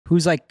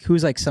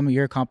who's like some of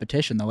your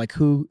competition though? Like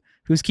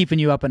who's keeping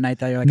you up at night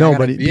that you're like,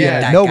 nobody.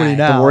 Nobody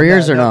now. The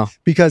Warriors or no?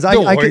 Because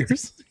I could.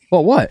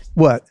 Well, what?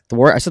 What?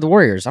 I said the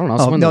Warriors. I don't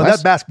know. No,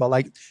 that basketball.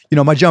 Like,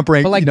 my jump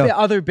range. But like the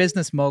other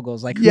business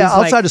moguls, like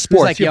outside of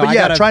sports. Like,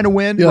 but trying to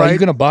win. Yo, right? Are you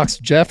gonna box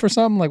Jeff or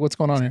something? Like, what's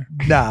going on here?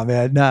 Nah,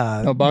 man,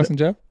 nah. No boxing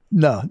Jeff?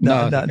 No.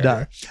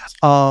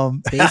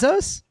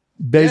 Bezos?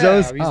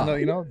 Bezos?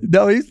 Yeah,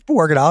 no, he's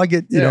working out. I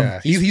get,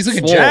 he's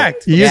looking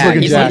jacked. He is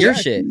looking he's jacked. Like your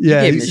shit.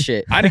 Yeah, you gave him the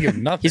shit. I didn't give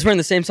him nothing. He's wearing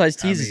the same size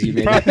tees as you,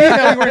 maybe. Probably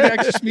wearing the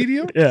extra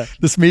medium. Yeah,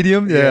 this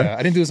medium. Yeah.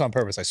 I didn't do this on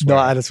purpose. I swear.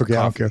 No, that's okay.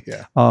 I don't care.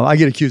 Yeah. I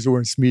get accused of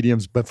wearing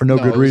mediums, but for no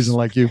good reason,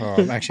 like you.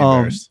 I'm actually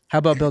embarrassed. How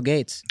about Bill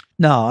Gates?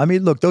 No, I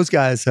mean, look, those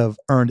guys have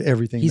earned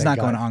everything. He's not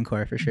going to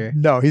Encore for sure.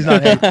 No, he's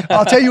not.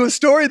 I'll tell you a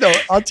story though.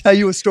 I'll tell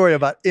you a story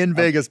about in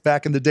Vegas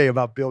back in the day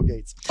about Bill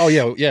Gates. Oh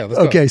yeah. Let's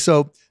okay, go.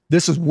 so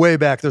this is way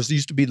back. There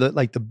used to be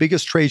like the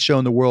biggest trade show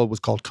in the world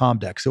was called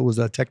Comdex. It was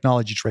a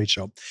technology trade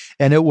show.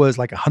 And it was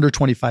like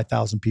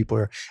 125,000 people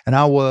here. And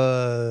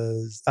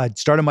I'd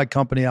started my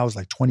company. I was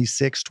like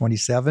 26,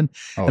 27.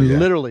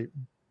 Literally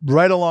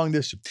right along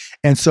this.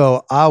 And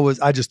so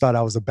I just thought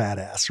I was a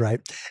badass,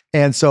 right?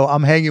 And so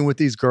I'm hanging with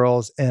these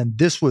girls. And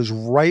this was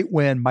right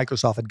when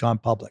Microsoft had gone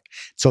public.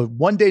 So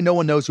one day, no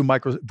one knows who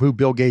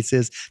Bill Gates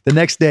is. The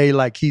next day,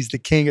 like he's the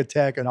king of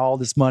tech and all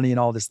this money and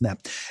all this and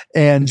that.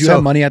 And Did you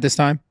have money at this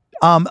time?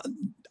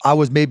 I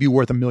was maybe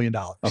worth $1 million.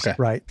 Okay.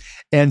 Right.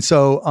 And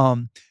so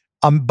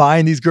I'm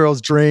buying these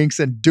girls drinks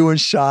and doing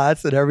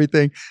shots and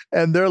everything.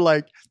 And they're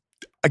like,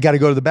 I got to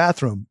go to the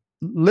bathroom.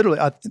 Literally,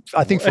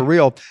 I think for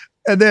real.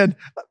 And then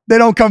they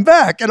don't come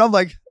back. And I'm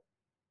like,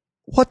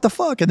 what the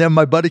fuck? And then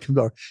my buddy comes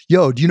over.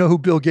 Yo, do you know who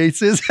Bill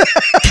Gates is?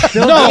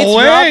 Bill Gates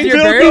robbed your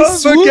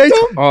birds? Bill Gates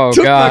Oh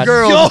took God. my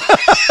girl.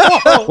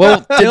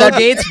 Well, Bill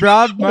Gates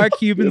robbed Mark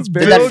Cuban's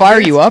birds. Did that fire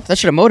you up? That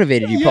should have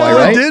motivated you, probably,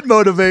 It right? did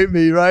motivate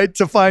me, right?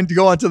 To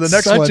go on to the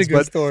next one. Such a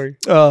good story.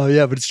 Oh,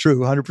 yeah, but it's true.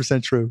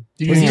 100% true.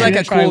 Was he like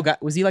a cool guy?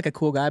 Was he like a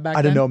cool guy back then?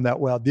 I didn't know him that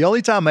well. The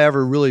only time I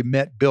ever really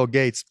met Bill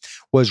Gates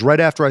was right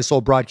after I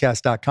sold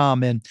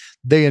broadcast.com, and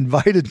they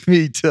invited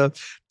me to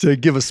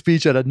give a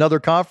speech at another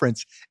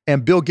conference,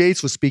 and Bill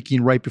Gates was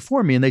speaking right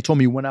before me, and they told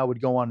me when I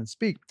would go on and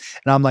speak.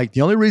 And I'm like,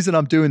 the only reason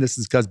I'm doing this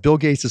is because Bill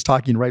Gates is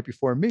talking right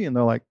before me. And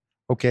they're like,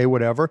 okay,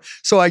 whatever.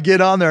 So I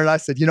get on there and I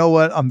said, you know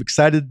what? I'm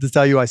excited to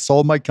tell you I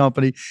sold my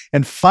company.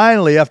 And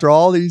finally, after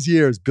all these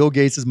years, Bill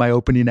Gates is my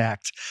opening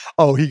act.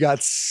 Oh, he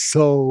got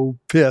so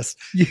pissed.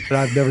 And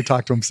I've never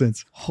talked to him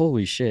since.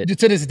 Holy shit.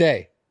 To this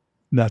day.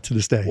 Not to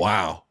this day.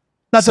 Wow.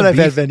 Not that I've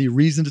had any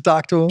reason to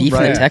talk to him. Beef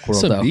in the tech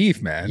world, Some though.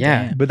 beef, man.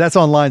 Yeah. But that's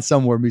online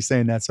somewhere, me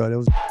saying that. So it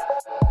was